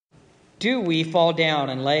do we fall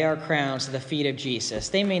down and lay our crowns at the feet of Jesus?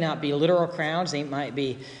 They may not be literal crowns, they might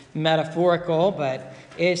be metaphorical, but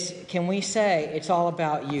can we say it's all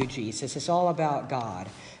about you, Jesus? It's all about God.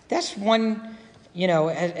 That's one,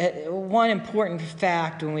 one important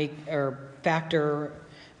fact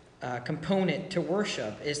component to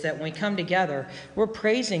worship is that when we come together, we're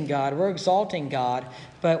praising God, we're exalting God,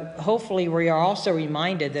 but hopefully we are also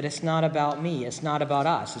reminded that it's not about me, it's not about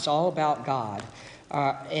us, it's all about God.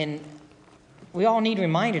 And we all need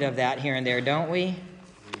reminded of that here and there, don't we?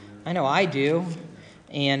 I know I do.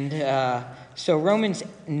 And so Romans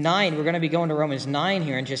 9, we're going to be going to Romans 9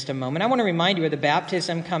 here in just a moment. I want to remind you of the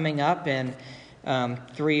baptism coming up in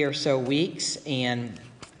 3 or so weeks, and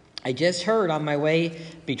I just heard on my way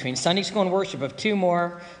between Sunday school and worship of 2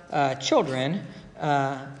 more children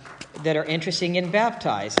that are interested in getting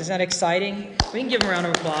baptized. Isn't that exciting? We can give them a round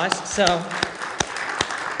of applause. So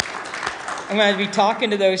I'm going to be talking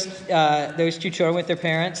to those 2 children with their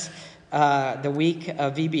parents the week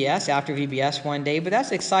of VBS, after VBS one day, but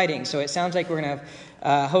that's exciting. So it sounds like we're going to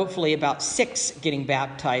have hopefully about 6 getting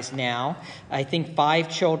baptized now. I think 5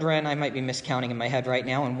 children, I might be miscounting in my head right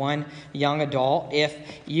now, and 1 young adult. If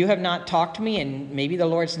you have not talked to me and maybe the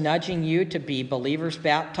Lord's nudging you to be believers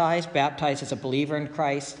baptized as a believer in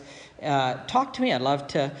Christ, talk to me. I'd love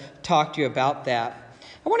to talk to you about that.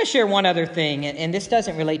 I want to share one other thing, and this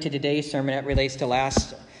doesn't relate to today's sermon. It relates to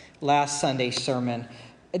last Sunday's sermon.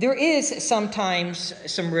 There is sometimes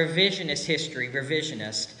some revisionist history.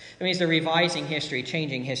 It means they're revising history,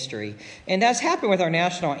 changing history. And that's happened with our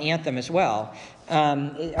national anthem as well.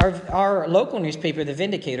 Our local newspaper, The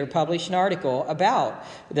Vindicator, published an article about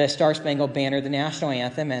the Star-Spangled Banner, the national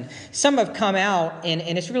anthem, and some have come out, and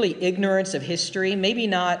it's really ignorance of history, maybe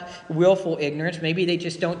not willful ignorance, maybe they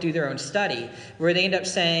just don't do their own study, where they end up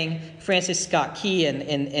saying Francis Scott Key,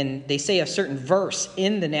 and they say a certain verse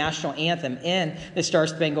in the national anthem, in the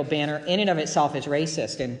Star-Spangled Banner, in and of itself is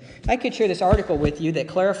racist. And I could share this article with you that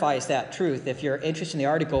clarifies that truth if you're interested in the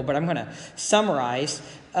article, but I'm going to summarize.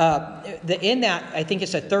 In that, I think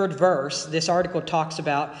it's a 3rd verse, this article talks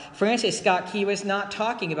about Francis Scott Key was not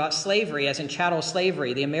talking about slavery as in chattel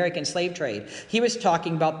slavery, the American slave trade. He was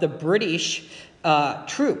talking about the British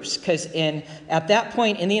troops, because at that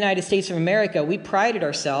point in the United States of America, we prided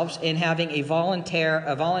ourselves in having a volunteer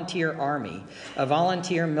army, a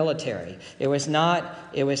volunteer military. It was not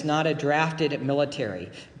a drafted military.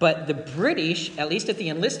 But the British, at least at the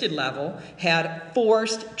enlisted level, had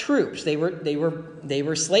forced troops. They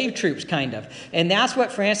were slave troops, kind of. And that's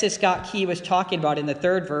what Francis Scott Key was talking about in the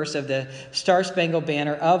 3rd verse of the Star-Spangled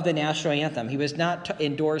Banner of the national anthem. He was not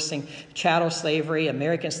endorsing chattel slavery,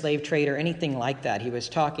 American slave trade, or anything like that. He was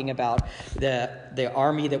talking about the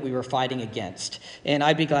army that we were fighting against. And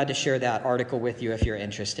I'd be glad to share that article with you if you're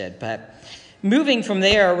interested. But moving from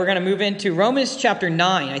there, we're going to move into Romans chapter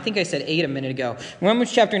 9. I think I said 8 a minute ago.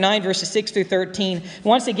 Romans chapter 9, verses 6 through 13.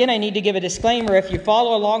 Once again, I need to give a disclaimer. If you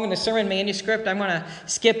follow along in the sermon manuscript, I'm going to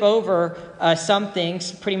skip over some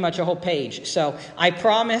things, pretty much a whole page. So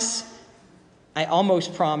I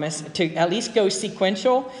almost promise to at least go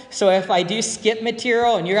sequential. So if I do skip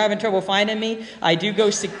material and you're having trouble finding me, I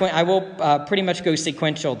will pretty much go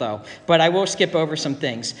sequential though. But I will skip over some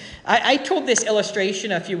things. I told this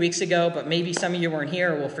illustration a few weeks ago, but maybe some of you weren't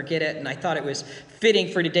here or will forget it, and I thought it was fitting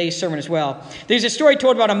for today's sermon as well. There's a story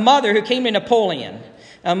told about a mother who came to Napoleon.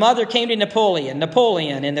 A mother came to Napoleon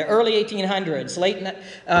in the early 1800s, late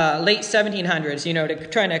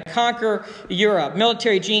 1700s, trying to conquer Europe,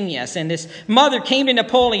 military genius. And this mother came to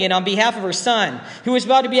Napoleon on behalf of her son, who was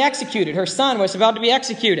about to be executed. Her son was about to be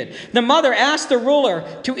executed. The mother asked the ruler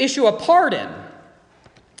to issue a pardon.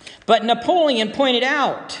 But Napoleon pointed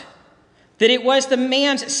out that it was the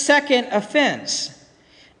man's second offense,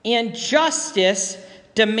 and justice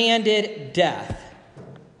demanded death.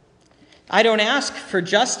 I don't ask for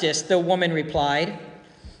justice, the woman replied.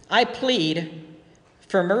 I plead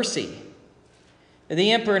for mercy.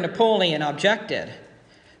 The Emperor Napoleon objected.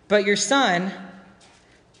 But your son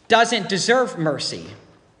doesn't deserve mercy.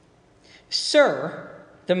 Sir,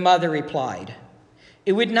 the mother replied,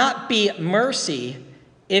 it would not be mercy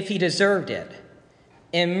if he deserved it.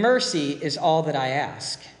 And mercy is all that I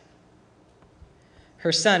ask.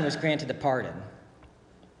 Her son was granted the pardon.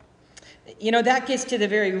 That gets to the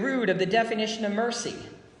very root of the definition of mercy.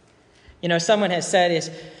 Someone has said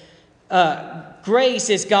grace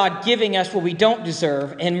is God giving us what we don't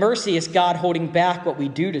deserve, and mercy is God holding back what we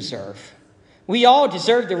do deserve. We all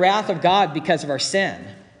deserve the wrath of God because of our sin.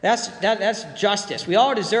 That's justice. We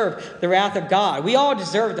all deserve the wrath of God. We all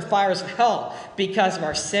deserve the fires of hell because of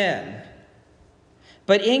our sin.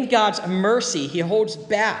 But in God's mercy, he holds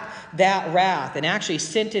back that wrath and actually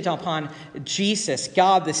sent it upon Jesus,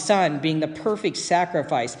 God the Son, being the perfect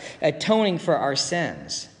sacrifice, atoning for our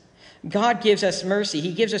sins. God gives us mercy.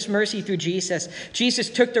 He gives us mercy through Jesus. Jesus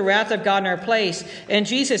took the wrath of God in our place, and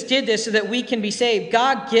Jesus did this so that we can be saved.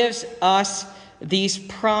 God gives us these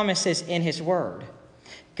promises in his word.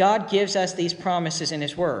 God gives us these promises in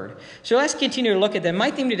his word. So let's continue to look at them. My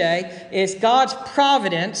theme today is God's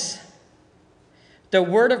providence. The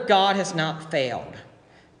word of God has not failed.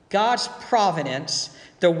 God's providence,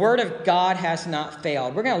 the word of God has not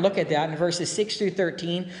failed. We're going to look at that in verses 6 through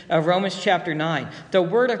 13 of Romans chapter 9. The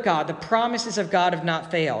word of God, the promises of God have not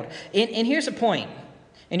failed. And here's a point.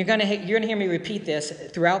 And you're going to hear me repeat this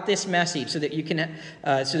throughout this message so that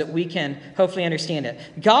we can hopefully understand it.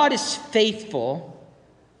 God is faithful.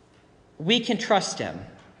 We can trust him.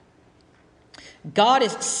 God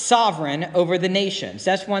is sovereign over the nations.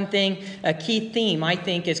 That's one thing, a key theme, I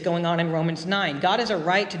think, is going on in Romans 9. God has a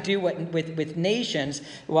right to do with nations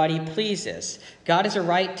what he pleases. God has a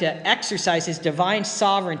right to exercise his divine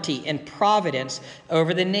sovereignty and providence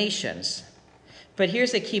over the nations. But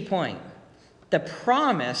here's the key point. The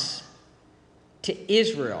promise to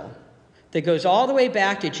Israel that goes all the way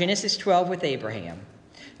back to Genesis 12 with Abraham.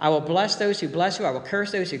 I will bless those who bless you. I will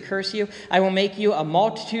curse those who curse you. I will make you a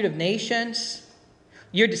multitude of nations.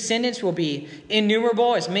 Your descendants will be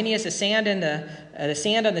innumerable, as many as the sand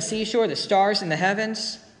on the seashore, the stars in the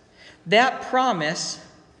heavens. That promise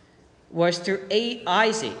was through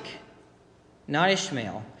Isaac, not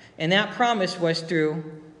Ishmael. And that promise was through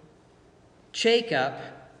Jacob,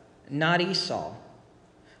 not Esau.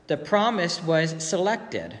 The promise was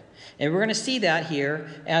selected. And we're going to see that here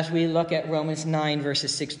as we look at Romans 9,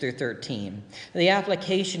 verses 6 through 13. The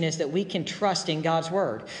application is that we can trust in God's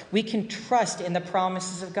word. We can trust in the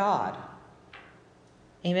promises of God.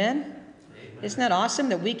 Amen? Amen. Isn't that awesome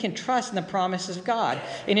that we can trust in the promises of God?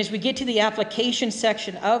 And as we get to the application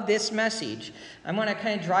section of this message, I'm going to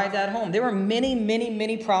kind of drive that home. There were many, many,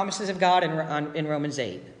 many promises of God in Romans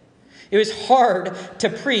 8. It was hard to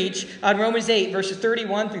preach on Romans 8, verses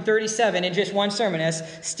 31 through 37 in just one sermon. As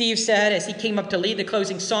Steve said, as he came up to lead the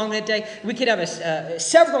closing song that day, we could have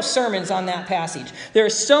several sermons on that passage. There are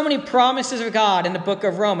so many promises of God in the book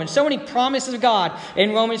of Romans, so many promises of God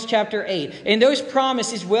in Romans chapter 8. And those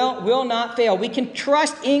promises will not fail. We can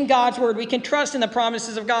trust in God's word. We can trust in the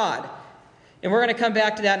promises of God. And we're going to come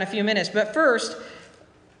back to that in a few minutes. But first,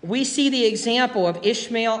 we see the example of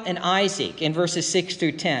Ishmael and Isaac in verses 6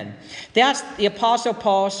 through 10. That's the Apostle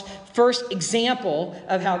Paul's first example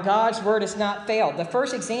of how God's word has not failed. The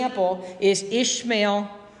first example is Ishmael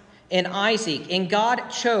and Isaac. And God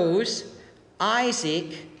chose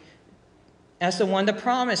Isaac as the one the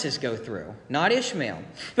promises go through, not Ishmael.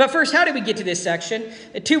 But first, how did we get to this section?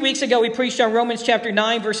 2 weeks ago, we preached on Romans chapter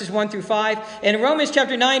 9, verses 1 through 5. And in Romans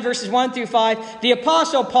chapter 9, verses 1 through 5, the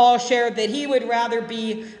Apostle Paul shared that he would rather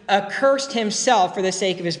be accursed himself for the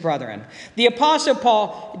sake of his brethren. The Apostle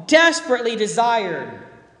Paul desperately desired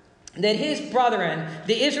that his brethren,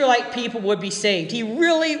 the Israelite people, would be saved. He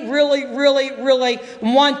really, really, really, really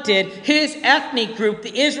wanted his ethnic group,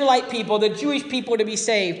 the Israelite people, the Jewish people, to be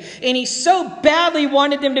saved. And he so badly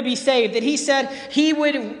wanted them to be saved that he said he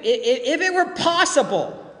would, if it were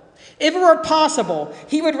possible,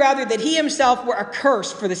 he would rather that he himself were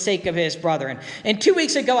accursed for the sake of his brethren. And 2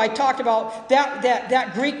 weeks ago, I talked about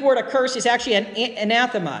that Greek word accursed is actually an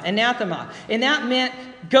anathema. And that meant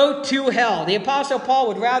go to hell. The Apostle Paul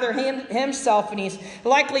would rather himself, and he's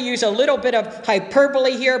likely used a little bit of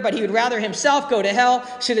hyperbole here, but he would rather himself go to hell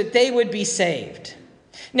so that they would be saved.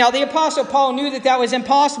 Now, the Apostle Paul knew that was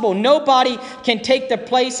impossible. Nobody can take the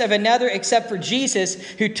place of another except for Jesus,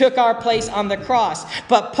 who took our place on the cross.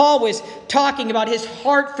 But Paul was talking about his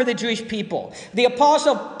heart for the Jewish people. The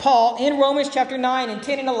Apostle Paul, in Romans chapter 9 and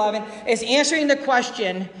 10 and 11, is answering the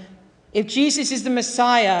question, if Jesus is the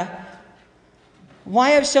Messiah,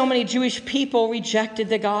 why have so many Jewish people rejected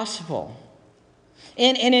the gospel?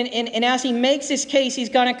 And as he makes this case, he's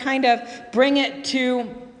going to kind of bring it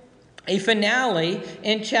to a finale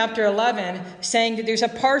in chapter 11, saying that there's a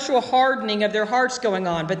partial hardening of their hearts going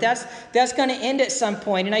on, but that's going to end at some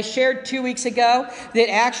point. And I shared 2 weeks ago that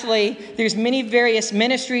actually there's many various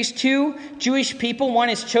ministries to Jewish people. One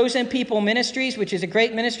is Chosen People Ministries, which is a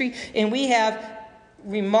great ministry, and we have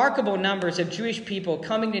remarkable numbers of Jewish people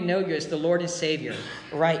coming to know you as the Lord and Savior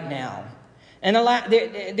right now. And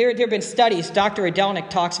there have been studies. Dr.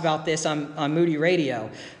 Adelnick talks about this on Moody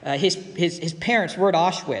Radio. His parents were at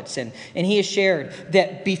Auschwitz, and he has shared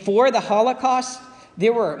that before the Holocaust,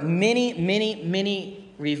 there were many, many,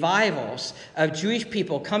 many revivals of Jewish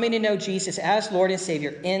people coming to know Jesus as Lord and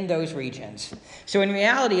Savior in those regions. So in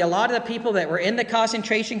reality, a lot of the people that were in the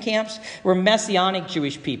concentration camps were Messianic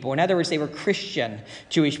Jewish people. In other words, they were Christian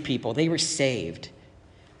Jewish people. They were saved.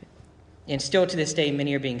 And still to this day,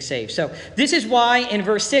 many are being saved. So this is why in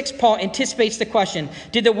verse 6, Paul anticipates the question,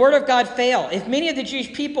 did the word of God fail? If many of the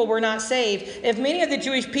Jewish people were not saved, if many of the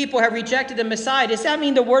Jewish people have rejected the Messiah, does that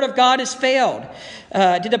mean the word of God has failed?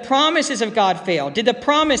 Did the promises of God fail? Did the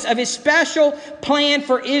promise of his special plan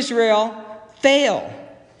for Israel fail?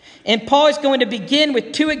 And Paul is going to begin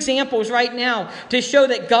with two examples right now to show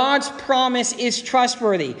that God's promise is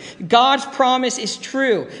trustworthy. God's promise is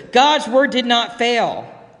true. God's word did not fail.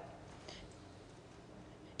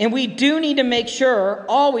 And we do need to make sure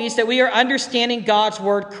always that we are understanding God's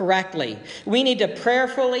word correctly. We need to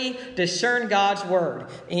prayerfully discern God's word.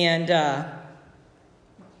 And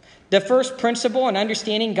the first principle in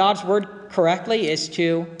understanding God's word correctly is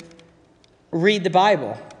to read the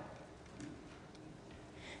Bible.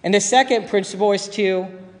 And the second principle is to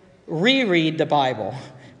reread the Bible,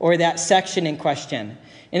 or that section in question.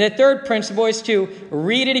 And the third principle is to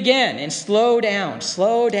read it again and slow down,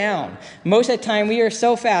 slow down. Most of the time we are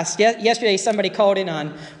so fast. Yesterday somebody called in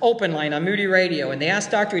on Open Line on Moody Radio, and they asked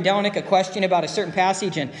Dr. Adelnick a question about a certain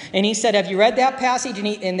passage, and he said, have you read that passage?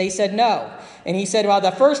 And they said no. And he said, well,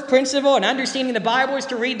 the first principle in understanding the Bible is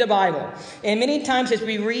to read the Bible. And many times as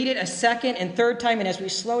we read it a second and third time, and as we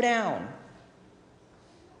slow down,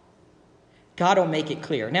 God will make it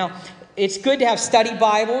clear. Now, it's good to have study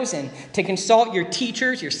Bibles and to consult your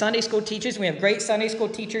teachers, your Sunday school teachers. We have great Sunday school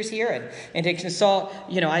teachers here. And to consult,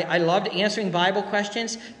 I loved answering Bible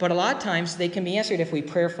questions, but a lot of times they can be answered if we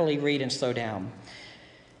prayerfully read and slow down.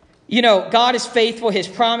 God is faithful. His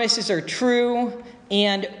promises are true.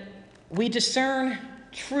 And we discern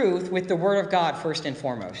truth with the Word of God first and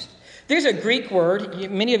foremost. There's a Greek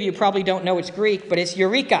word. Many of you probably don't know it's Greek, but it's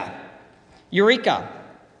eureka. Eureka.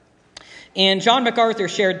 And John MacArthur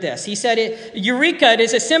shared this. He said, Eureka, it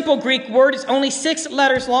is a simple Greek word. It's only 6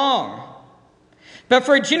 letters long. But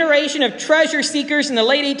for a generation of treasure seekers in the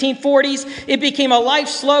late 1840s, it became a life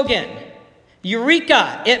slogan.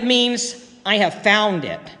 Eureka, it means, I have found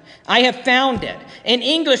it. I have found it. In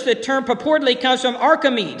English, the term purportedly comes from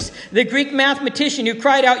Archimedes, the Greek mathematician who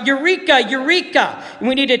cried out, Eureka, Eureka,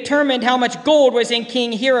 when he determined how much gold was in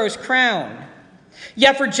King Hero's crown.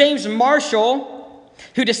 Yet for James Marshall,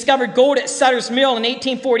 who discovered gold at Sutter's Mill in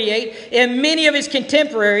 1848, and many of his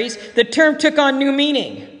contemporaries, the term took on new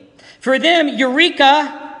meaning. For them,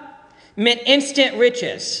 Eureka meant instant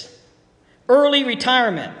riches, early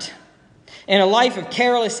retirement, and a life of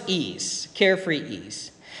careless ease, carefree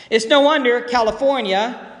ease. It's no wonder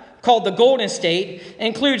California, called the Golden State,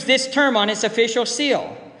 includes this term on its official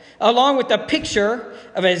seal, along with a picture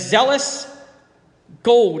of a zealous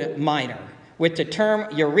gold miner with the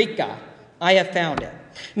term Eureka, I have found it.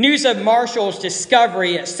 News of Marshall's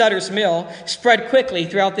discovery at Sutter's Mill spread quickly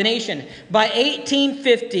throughout the nation. By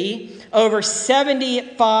 1850, over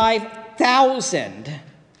 75,000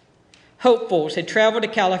 hopefuls had traveled to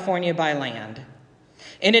California by land,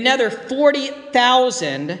 and another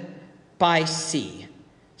 40,000 by sea.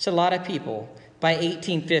 It's a lot of people by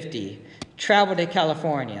 1850 traveled to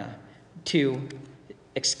California to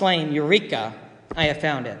exclaim, Eureka, I have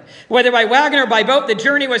found it. Whether by wagon or by boat, the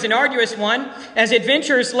journey was an arduous one, as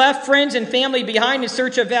adventurers left friends and family behind in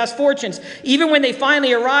search of vast fortunes. Even when they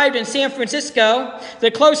finally arrived in San Francisco,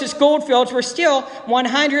 the closest gold fields were still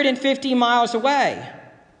 150 miles away.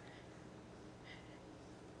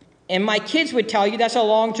 And my kids would tell you that's a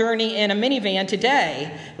long journey in a minivan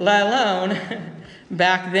today, let alone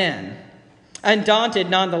back then. Undaunted,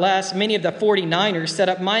 nonetheless, many of the 49ers set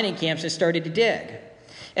up mining camps and started to dig.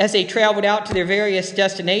 As they traveled out to their various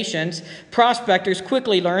destinations, prospectors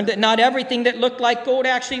quickly learned that not everything that looked like gold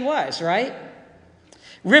actually was, right?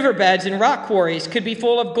 Riverbeds and rock quarries could be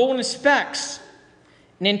full of golden specks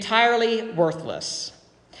and entirely worthless.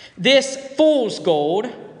 This fool's gold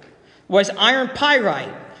was iron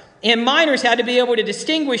pyrite, and miners had to be able to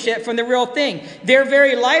distinguish it from the real thing. Their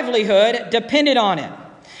very livelihood depended on it.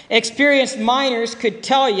 Experienced miners could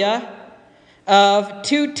tell you of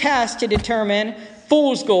 2 tests to determine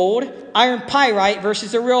fool's gold, iron pyrite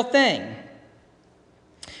versus the real thing.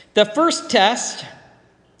 The first test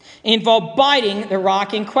involved biting the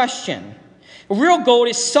rock in question. Real gold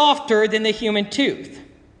is softer than the human tooth,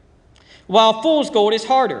 while fool's gold is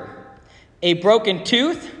harder. A broken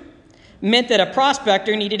tooth meant that a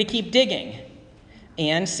prospector needed to keep digging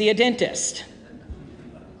and see a dentist.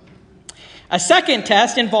 A second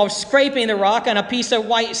test involved scraping the rock on a piece of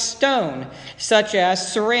white stone, such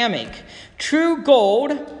as ceramic. True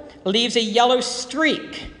gold leaves a yellow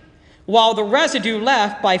streak, while the residue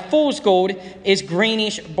left by fool's gold is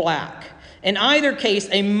greenish black. In either case,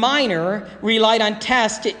 a miner relied on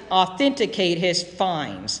tests to authenticate his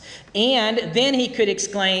finds. And then he could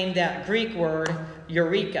exclaim that Greek word,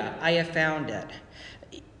 eureka, I have found it.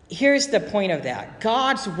 Here's the point of that.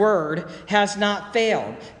 God's word has not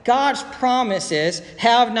failed. God's promises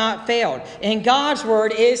have not failed. And God's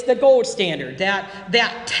word is the gold standard,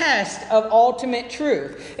 that test of ultimate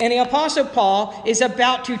truth. And the Apostle Paul is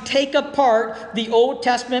about to take apart the Old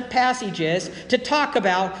Testament passages to talk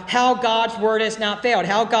about how God's word has not failed,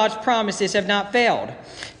 how God's promises have not failed.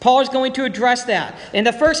 Paul is going to address that. And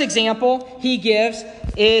the first example he gives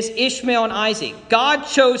is Ishmael and Isaac. God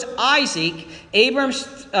chose Isaac,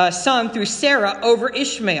 Abram's son, through Sarah over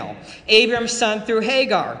Ishmael, Abram's son through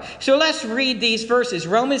Hagar. So let's read these verses.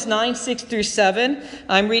 Romans 9, 6 through 7.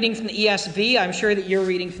 I'm reading from the ESV. I'm sure that you're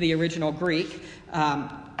reading from the original Greek. But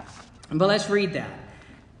let's read that.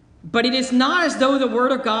 But it is not as though the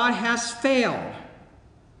word of God has failed.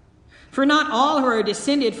 For not all who are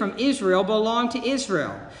descended from Israel belong to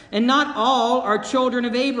Israel, and not all are children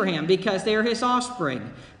of Abraham, because they are his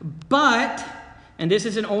offspring. But, and this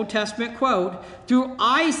is an Old Testament quote, through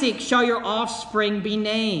Isaac shall your offspring be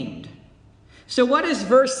named. So what does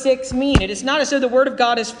verse 6 mean? It is not as though the word of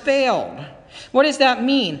God has failed. What does that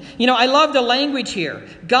mean? You know, I love the language here.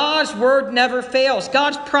 God's word never fails.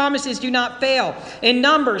 God's promises do not fail. In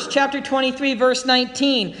Numbers chapter 23, verse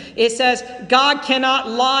 19, it says, God cannot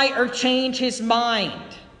lie or change his mind.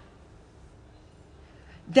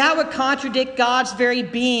 That would contradict God's very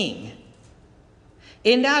being.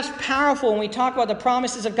 And that's powerful when we talk about the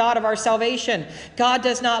promises of God of our salvation. God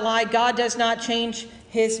does not lie. God does not change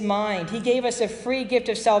his mind. He gave us a free gift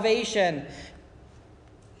of salvation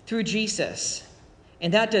through Jesus.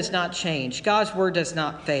 And that does not change. God's word does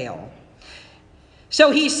not fail.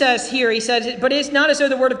 So he says here, he says, but it's not as though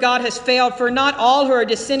the word of God has failed, for not all who are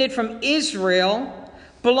descended from Israel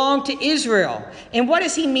belong to Israel. And what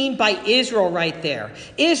does he mean by Israel right there?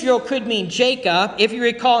 Israel could mean Jacob. If you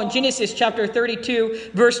recall in Genesis chapter 32,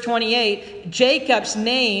 verse 28, Jacob's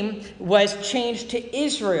name was changed to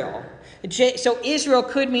Israel. So Israel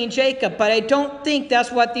could mean Jacob, but I don't think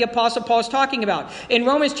that's what the Apostle Paul is talking about. In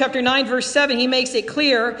Romans chapter 9, verse 7, he makes it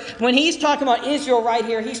clear when he's talking about Israel right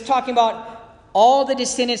here, he's talking about all the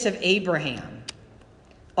descendants of Abraham.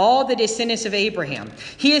 All the descendants of Abraham.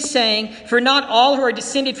 He is saying, for not all who are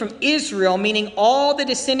descended from Israel, meaning all the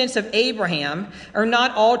descendants of Abraham, are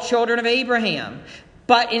not all children of Abraham,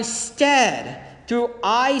 but instead, through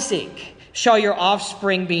Isaac shall your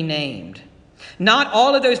offspring be named. Not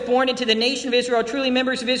all of those born into the nation of Israel, truly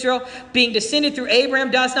members of Israel, being descended through Abraham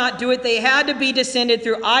does not do it. They had to be descended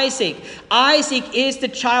through Isaac. Isaac is the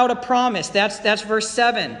child of promise. That's verse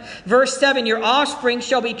 7. Verse 7, your offspring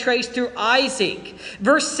shall be traced through Isaac.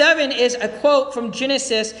 Verse 7 is a quote from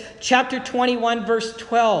Genesis chapter 21, verse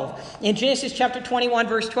 12. In Genesis chapter 21,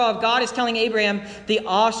 verse 12, God is telling Abraham the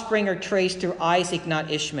offspring are traced through Isaac, not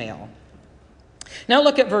Ishmael. Now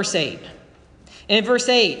look at verse 8. In verse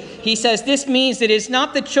 8, he says, this means that it is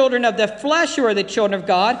not the children of the flesh who are the children of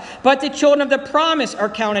God, but the children of the promise are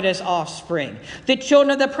counted as offspring. The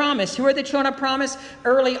children of the promise. Who are the children of promise?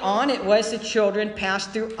 Early on, it was the children passed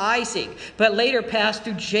through Isaac, but later passed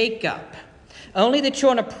through Jacob. Only the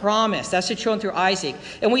children of promise. That's the children through Isaac.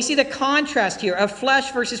 And we see the contrast here of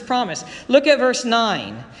flesh versus promise. Look at verse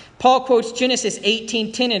 9. Paul quotes Genesis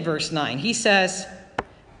 18:10 in verse 9. He says,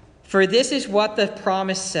 for this is what the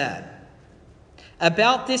promise said.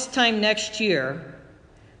 About this time next year,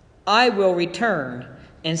 I will return,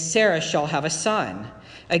 and Sarah shall have a son.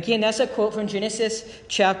 Again, that's a quote from Genesis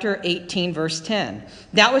chapter 18, verse 10.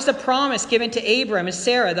 That was the promise given to Abram and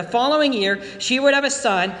Sarah. The following year, she would have a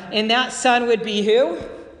son, and that son would be who?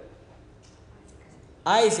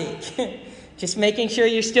 Isaac. Just making sure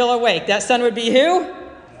you're still awake. That son would be who?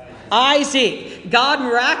 Isaac. God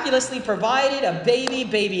miraculously provided a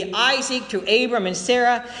baby Isaac to Abram and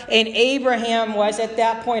Sarah. And Abraham was at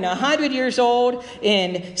that point 100 years old.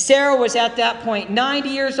 And Sarah was at that point 90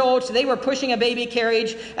 years old. So they were pushing a baby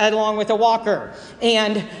carriage along with a walker.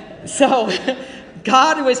 And so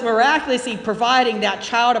God was miraculously providing that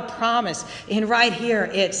child of promise. And right here,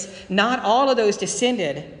 it's not all of those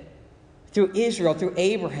descended through Israel, through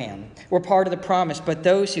Abraham, were part of the promise, but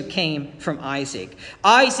those who came from Isaac.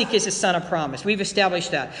 Isaac is the son of promise. We've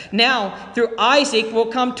established that. Now, through Isaac will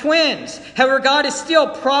come twins. However, God is still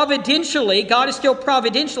providentially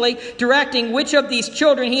directing which of these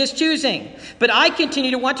children he is choosing. But I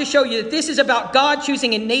continue to want to show you that this is about God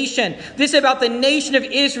choosing a nation. This is about the nation of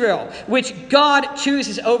Israel, which God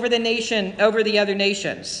chooses over the nation, over the other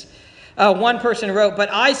nations. One person wrote, but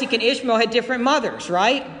Isaac and Ishmael had different mothers,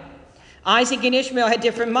 right? Isaac and Ishmael had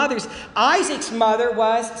different mothers. Isaac's mother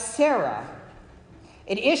was Sarah,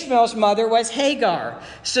 and Ishmael's mother was Hagar.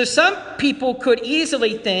 So some people could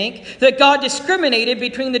easily think that God discriminated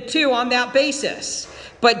between the two on that basis.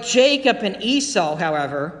 But Jacob and Esau,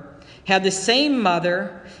 however, had the same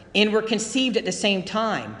mother and were conceived at the same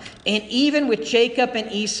time. And even with Jacob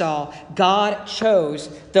and Esau, God chose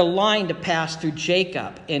the line to pass through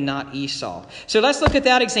Jacob and not Esau. So let's look at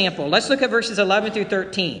that example. Let's look at verses 11 through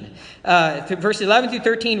 13. Verses 11 through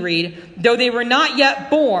 13 read, though they were not yet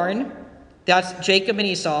born, that's Jacob and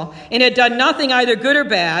Esau, and had done nothing either good or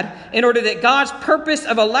bad, in order that God's purpose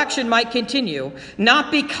of election might continue,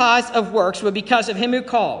 not because of works, but because of him who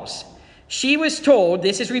calls. She was told,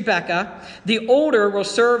 this is Rebekah, the older will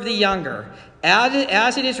serve the younger.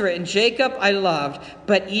 As it is written, Jacob I loved,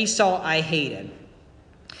 but Esau I hated.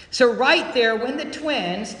 So right there, when the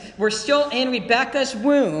twins were still in Rebekah's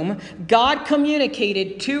womb, God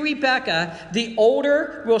communicated to Rebekah, the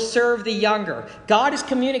older will serve the younger. God is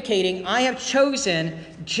communicating, I have chosen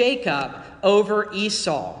Jacob over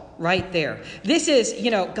Esau. Right there. This is,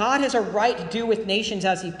 God has a right to do with nations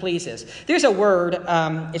as he pleases. There's a word,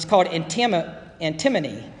 it's called antimony.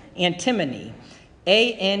 Antimony. Antimony.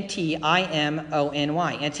 Antimony.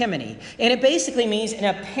 And it basically means an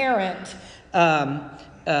apparent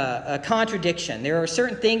a contradiction. There are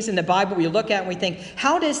certain things in the Bible we look at and we think,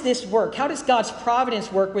 how does this work? How does God's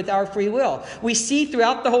providence work with our free will? We see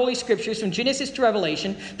throughout the Holy Scriptures, from Genesis to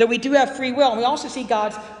Revelation, that we do have free will. And we also see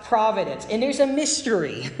God's providence. And there's a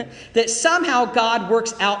mystery that somehow God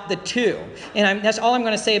works out the two. And that's all I'm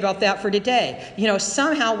going to say about that for today.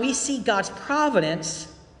 Somehow we see God's providence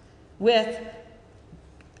with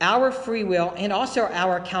our free will and also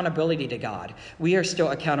our accountability to God. We are still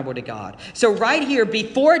accountable to God. So right here,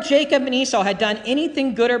 before Jacob and Esau had done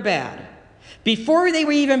anything good or bad, before they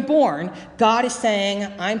were even born, God is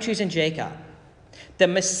saying, I'm choosing Jacob. The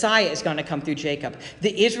Messiah is going to come through Jacob.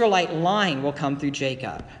 The Israelite line will come through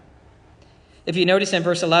Jacob. If you notice in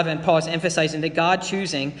verse 11, Paul is emphasizing that God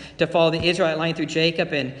choosing to follow the Israelite line through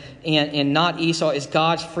Jacob and not Esau is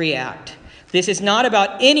God's free act. This is not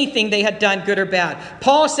about anything they had done, good or bad.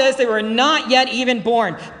 Paul says they were not yet even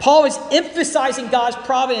born. Paul is emphasizing God's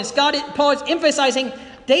providence. Paul is emphasizing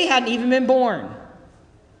they hadn't even been born.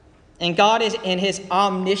 And God is in his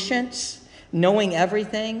omniscience, knowing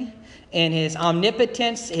everything, and his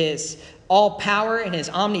omnipotence, his all power, and his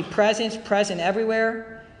omnipresence, present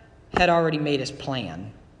everywhere, had already made his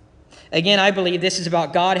plan. Again, I believe this is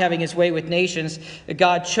about God having his way with nations.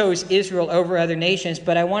 God chose Israel over other nations,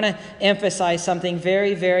 but I want to emphasize something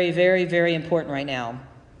very, very, very, very important right now.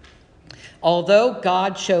 Although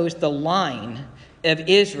God chose the line of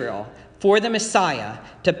Israel for the Messiah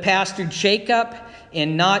to pass through Jacob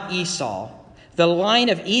and not Esau, the line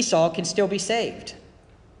of Esau can still be saved.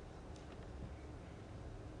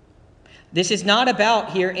 This is not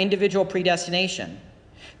about here individual predestination.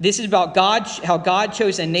 This is about how God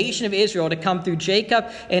chose a nation of Israel to come through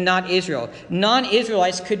Jacob and not Israel.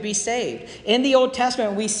 Non-Israelites could be saved. In the Old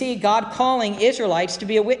Testament, we see God calling Israelites to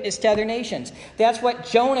be a witness to other nations. That's what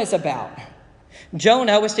Jonah is about.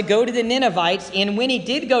 Jonah was to go to the Ninevites, and when he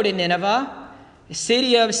did go to Nineveh, the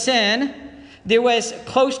city of sin, there was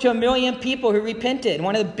close to 1 million people who repented.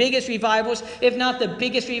 One of the biggest revivals, if not the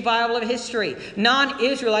biggest revival of history.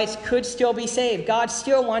 Non-Israelites could still be saved. God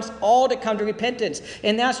still wants all to come to repentance.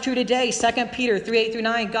 And that's true today. 2 Peter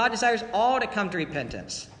 3:8-9. God desires all to come to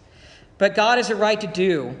repentance. But God has a right to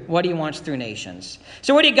do what he wants through nations.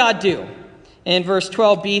 So what did God do? In verse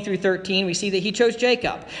 12b through 13, we see that he chose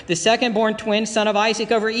Jacob, the second-born twin, son of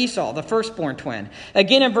Isaac, over Esau, the firstborn twin.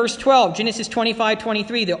 Again, in verse 12, Genesis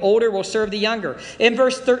 25:23, the older will serve the younger. In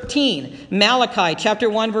verse 13, Malachi chapter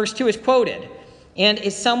 1, verse 2 is quoted, and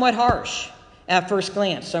it's somewhat harsh at first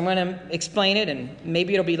glance. So I'm going to explain it, and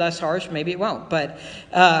maybe it'll be less harsh, maybe it won't. But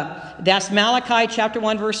that's Malachi chapter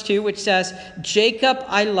 1, verse 2, which says, Jacob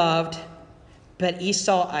I loved, but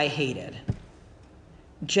Esau I hated.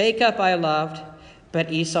 Jacob I loved,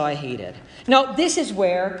 but Esau I hated. Now, this is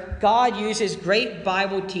where God uses great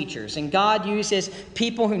Bible teachers, and God uses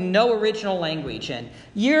people who know original language. And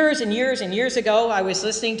years and years and years ago, I was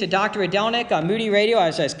listening to Dr. Adelnick on Moody Radio. I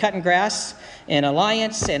was cutting grass in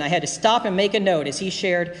Alliance, and I had to stop and make a note as he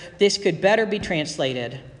shared, this could better be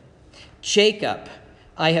translated, Jacob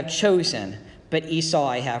I have chosen, but Esau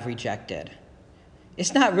I have rejected.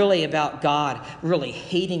 It's not really about God really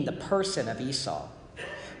hating the person of Esau.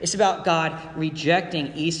 It's about God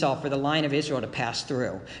rejecting Esau for the line of Israel to pass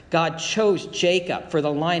through. God chose Jacob for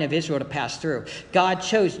the line of Israel to pass through. God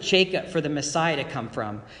chose Jacob for the Messiah to come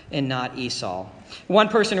from, and not Esau. One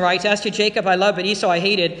person writes, as to Jacob I love, but Esau I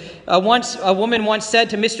hated. A woman once said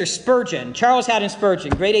to Mr. Spurgeon, Charles Haddon Spurgeon,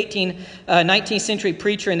 great 19th century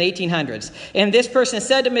preacher in the 1800s. And this person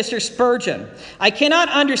said to Mr. Spurgeon, I cannot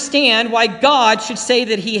understand why God should say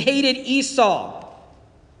that he hated Esau.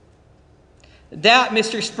 That,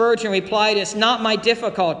 Mr. Spurgeon replied, is not my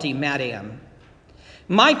difficulty, madam.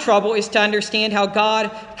 My trouble is to understand how God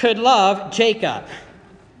could love Jacob.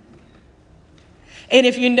 And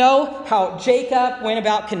if you know how Jacob went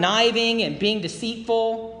about conniving and being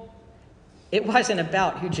deceitful, it wasn't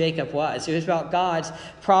about who Jacob was. It was about God's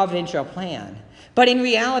providential plan. But in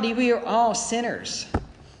reality, we are all sinners.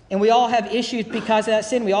 And we all have issues because of that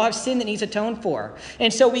sin. We all have sin that needs atoned for.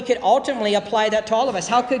 And so we could ultimately apply that to all of us.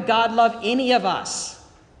 How could God love any of us?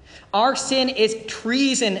 Our sin is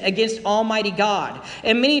treason against Almighty God.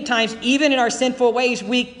 And many times, even in our sinful ways,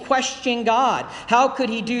 we question God. How could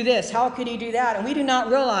he do this? How could he do that? And we do not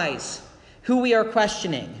realize who we are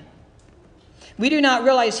questioning. We do not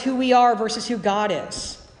realize who we are versus who God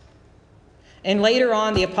is. And later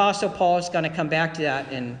on, the Apostle Paul is going to come back to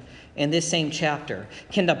that in this same chapter.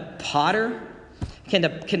 Can the potter, can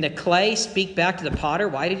the clay speak back to the potter?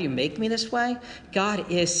 Why did you make me this way? God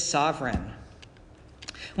is sovereign.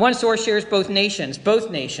 One source shares both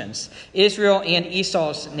nations, Israel and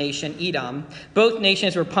Esau's nation, Edom. Both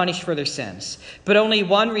nations were punished for their sins, but only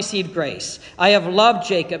one received grace. I have loved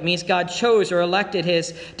Jacob means God chose or elected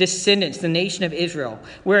his descendants, the nation of Israel.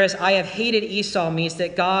 Whereas I have hated Esau means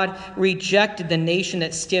that God rejected the nation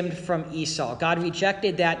that stemmed from Esau. God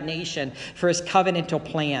rejected that nation for his covenantal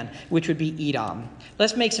plan, which would be Edom.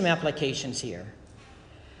 Let's make some applications here.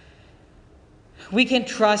 We can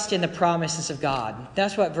trust in the promises of God.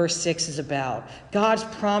 That's what verse 6 is about. God's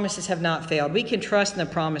promises have not failed. We can trust in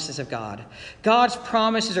the promises of God. God's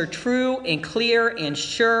promises are true and clear and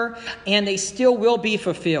sure, and they still will be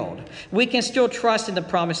fulfilled. We can still trust in the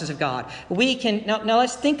promises of God. We can now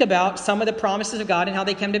let's think about some of the promises of God and how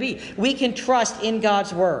they come to be. We can trust in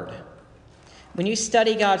God's word. When you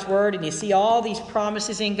study God's word and you see all these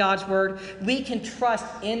promises in God's word, we can trust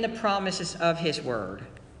in the promises of his word.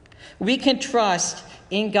 We can trust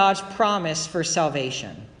in God's promise for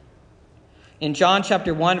salvation. In John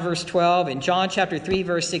chapter 1, verse 12, in John chapter 3,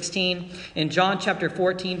 verse 16, in John chapter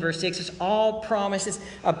 14, verse 6, it's all promises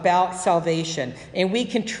about salvation. And we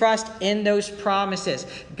can trust in those promises.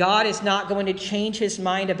 God is not going to change his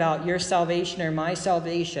mind about your salvation or my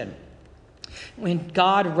salvation. When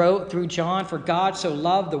God wrote through John, for God so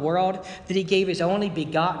loved the world that he gave his only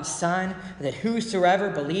begotten Son, that whosoever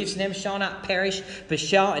believes in him shall not perish, but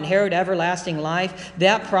shall inherit everlasting life.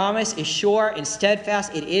 That promise is sure and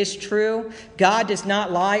steadfast. It is true. God does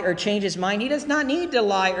not lie or change his mind. He does not need to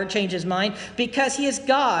lie or change his mind because he is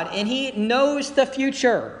God and he knows the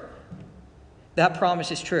future. That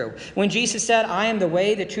promise is true. When Jesus said, I am the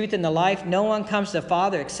way, the truth, and the life, no one comes to the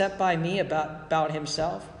Father except by me about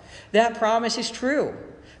himself. That promise is true.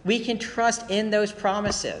 We can trust in those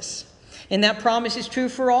promises. And that promise is true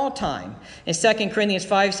for all time. In 2 Corinthians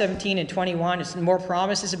 5:17 and 21, it's more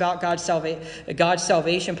promises about God's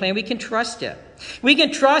salvation plan. We can trust it. We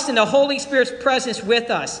can trust in the Holy Spirit's presence with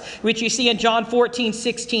us, which you see in John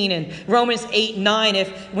 14:16 and Romans 8:9.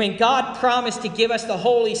 When God promised to give us the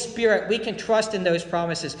Holy Spirit, we can trust in those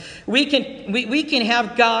promises. We can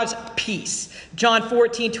have God's peace. John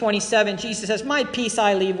 14:27, Jesus says, my peace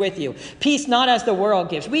I leave with you. Peace not as the world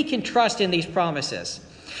gives. We can trust in these promises.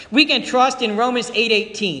 We can trust in Romans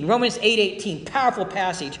 8:18. Romans 8:18, powerful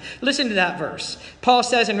passage. Listen to that verse. Paul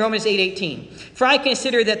says in Romans 8:18, for I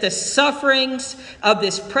consider that the sufferings of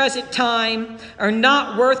this present time are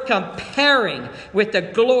not worth comparing with the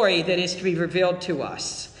glory that is to be revealed to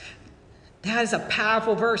us. That is a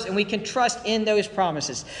powerful verse, and we can trust in those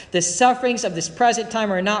promises. The sufferings of this present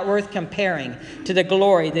time are not worth comparing to the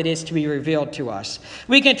glory that is to be revealed to us.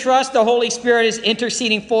 We can trust the Holy Spirit is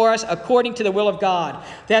interceding for us according to the will of God.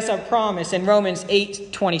 That's a promise in Romans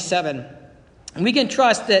 8:27. And we can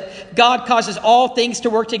trust that God causes all things to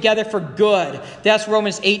work together for good. That's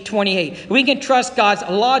Romans 8:28. We can trust God's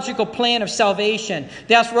logical plan of salvation.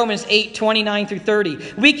 That's Romans 8:29 through 30.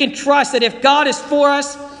 We can trust that if God is for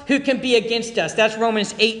us, who can be against us? That's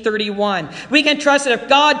Romans 8:31. We can trust that if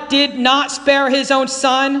God did not spare his own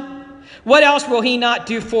son, what else will he not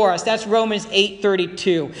do for us? That's Romans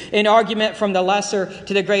 8:32. An argument from the lesser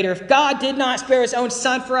to the greater. If God did not spare his own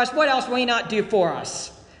son for us, what else will he not do for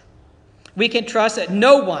us? We can trust that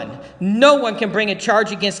no one can bring a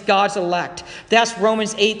charge against God's elect. That's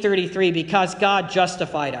Romans 8:33, because God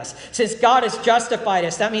justified us. Since God has justified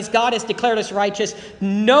us, that means God has declared us righteous.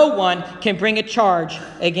 No one can bring a charge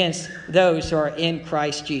against those who are in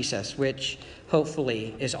Christ Jesus, which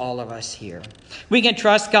hopefully is all of us here. We can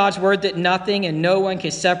trust God's word that nothing and no one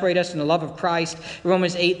can separate us from the love of Christ.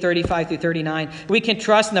 Romans 8:35 through 39. We can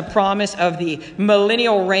trust in the promise of the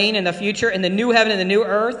millennial reign in the future, in the new heaven and the new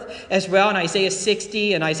earth as well, in Isaiah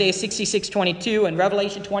 60 and Isaiah 66:22 and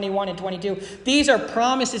Revelation 21 and 22. These are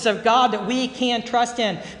promises of God that we can trust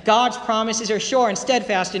in. God's promises are sure and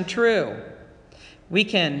steadfast and true. We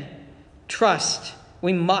can trust,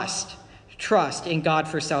 we must trust in God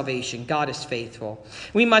for salvation. God is faithful.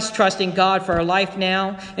 We must trust in God for our life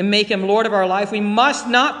now and make him Lord of our life. We must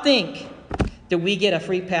not think that we get a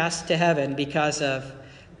free pass to heaven because of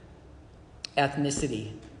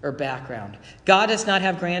ethnicity or background. God does not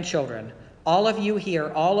have grandchildren. All of you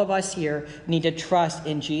here, all of us here, need to trust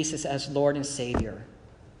in Jesus as Lord and Savior.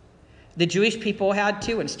 The Jewish people had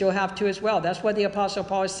to and still have to as well. That's what the Apostle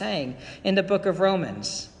Paul is saying in the book of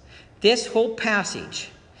Romans. This whole passage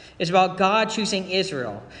is about God choosing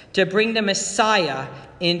Israel to bring the Messiah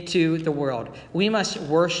into the world. We must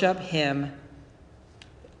worship him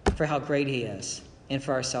for how great he is and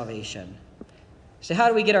for our salvation. So how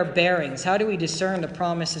do we get our bearings? How do we discern the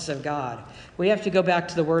promises of God? We have to go back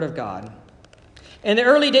to the Word of God. In the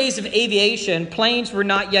early days of aviation, planes were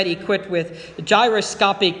not yet equipped with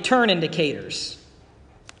gyroscopic turn indicators.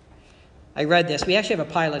 I read this. We actually have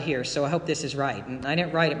a pilot here, so I hope this is right. And I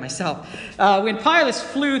didn't write it myself. When pilots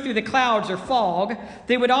flew through the clouds or fog,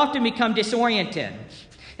 they would often become disoriented.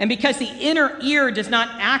 And because the inner ear does not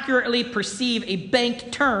accurately perceive a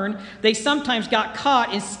banked turn, they sometimes got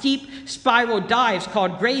caught in steep spiral dives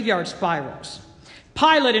called graveyard spirals.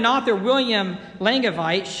 Pilot and author William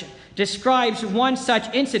Langevich describes one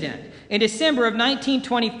such incident. In December of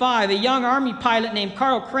 1925, a young Army pilot named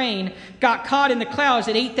Carl Crane got caught in the clouds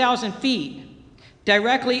at 8,000 feet,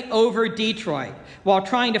 directly over Detroit, while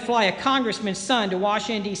trying to fly a congressman's son to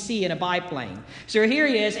Washington, D.C. in a biplane. So here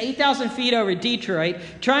he is, 8,000 feet over Detroit,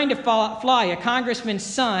 trying to fly a congressman's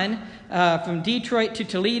son from Detroit to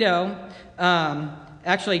Toledo,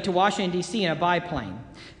 actually to Washington, D.C. in a biplane.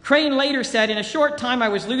 Crane later said, "In a short time I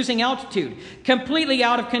was losing altitude, completely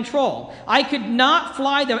out of control. I could not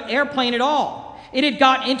fly the airplane at all. It had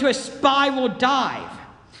got into a spiral dive.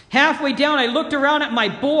 Halfway down, I looked around at my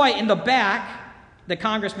boy in the back," the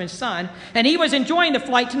congressman's son, "and he was enjoying the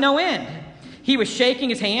flight to no end. He was shaking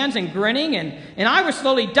his hands and grinning, and I was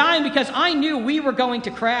slowly dying because I knew we were going to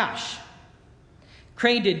crash."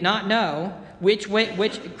 Crane did not know which wing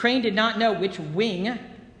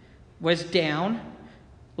was down,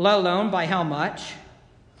 let alone by how much.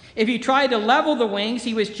 If he tried to level the wings,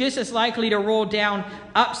 he was just as likely to roll down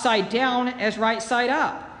upside down as right side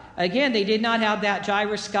up. Again, they did not have that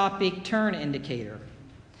gyroscopic turn indicator.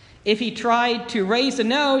 If he tried to raise the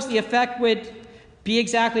nose, the effect would be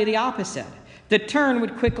exactly the opposite. The turn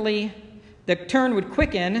would quicken,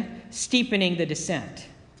 steepening the descent.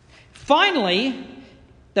 Finally,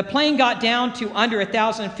 the plane got down to under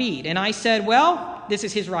 1,000 feet, and I said, "Well," this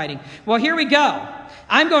is his writing, "well, here we go.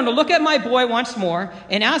 I'm going to look at my boy once more,"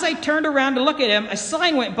 and as I turned around to look at him, a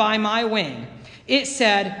sign went by my wing. It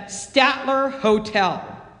said, "Statler Hotel."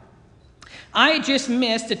 I had just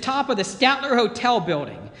missed the top of the Statler Hotel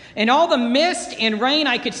building. In all the mist and rain,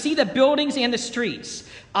 I could see the buildings and the streets.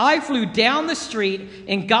 I flew down the street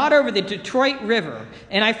and got over the Detroit River,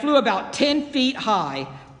 and I flew about 10 feet high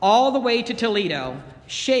all the way to Toledo,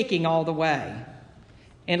 shaking all the way.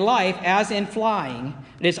 In life, as in flying,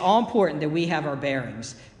 it is all important that we have our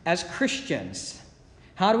bearings. As Christians,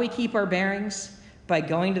 how do we keep our bearings? By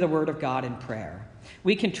going to the Word of God in prayer.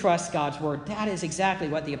 We can trust God's Word. That is exactly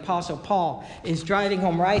what the Apostle Paul is driving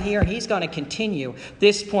home right here, and he's going to continue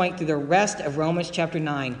this point through the rest of Romans chapter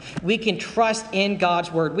 9. We can trust in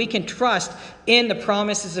God's Word. We can trust in the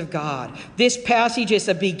promises of God. This passage is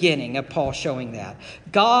the beginning of Paul showing that.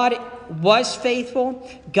 God was faithful.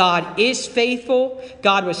 God is faithful.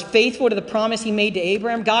 God was faithful to the promise he made to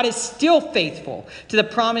Abraham. God is still faithful to the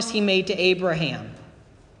promise he made to Abraham.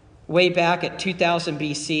 Way back at 2000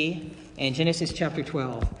 BC, in Genesis chapter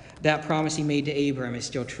 12, that promise he made to Abraham is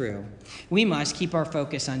still true. We must keep our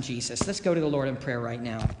focus on Jesus. Let's go to the Lord in prayer right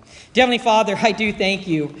now. Dear Heavenly Father, I do thank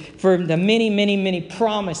you for the many, many, many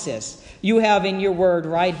promises you have in your word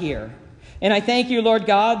right here. And I thank you, Lord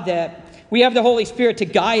God, that we have the Holy Spirit to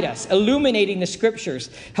guide us, illuminating the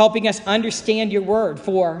Scriptures, helping us understand your word.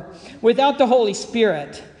 For without the Holy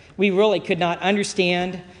Spirit, we really could not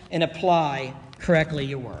understand and apply correctly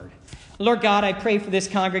your word. Lord God, I pray for this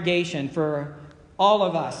congregation, for all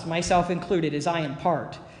of us, myself included, as I am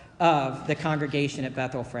part of the congregation at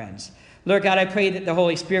Bethel Friends. Lord God, I pray that the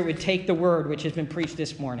Holy Spirit would take the word which has been preached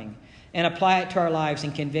this morning and apply it to our lives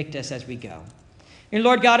and convict us as we go. And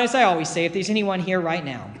Lord God, as I always say, if there's anyone here right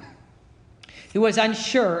now who is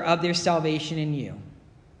unsure of their salvation in you,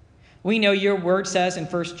 we know your word says in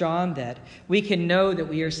 1 John that we can know that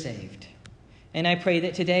we are saved. And I pray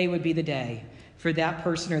that today would be the day for that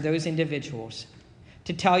person or those individuals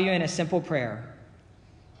to tell you in a simple prayer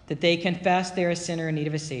that they confess they're a sinner in need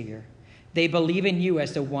of a Savior. They believe in you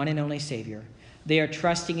as the one and only Savior. They are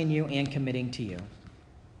trusting in you and committing to you.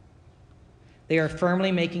 They are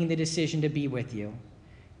firmly making the decision to be with you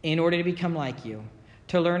in order to become like you,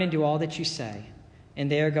 to learn and do all that you say, and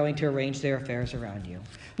they are going to arrange their affairs around you.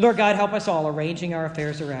 Lord God, help us all arranging our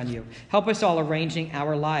affairs around you. Help us all arranging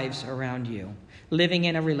our lives around you, living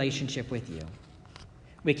in a relationship with you.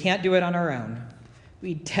 We can't do it on our own.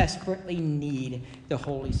 We desperately need the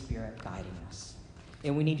Holy Spirit guiding us.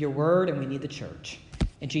 And we need your word and we need the church.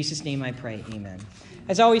 In Jesus' name I pray, amen.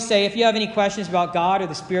 As I always say, if you have any questions about God or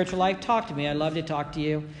the spiritual life, talk to me. I'd love to talk to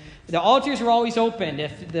you. The altars are always open.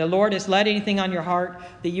 If the Lord has led anything on your heart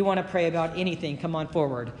that you want to pray about anything, come on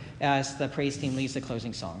forward as the praise team leads the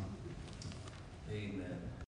closing song.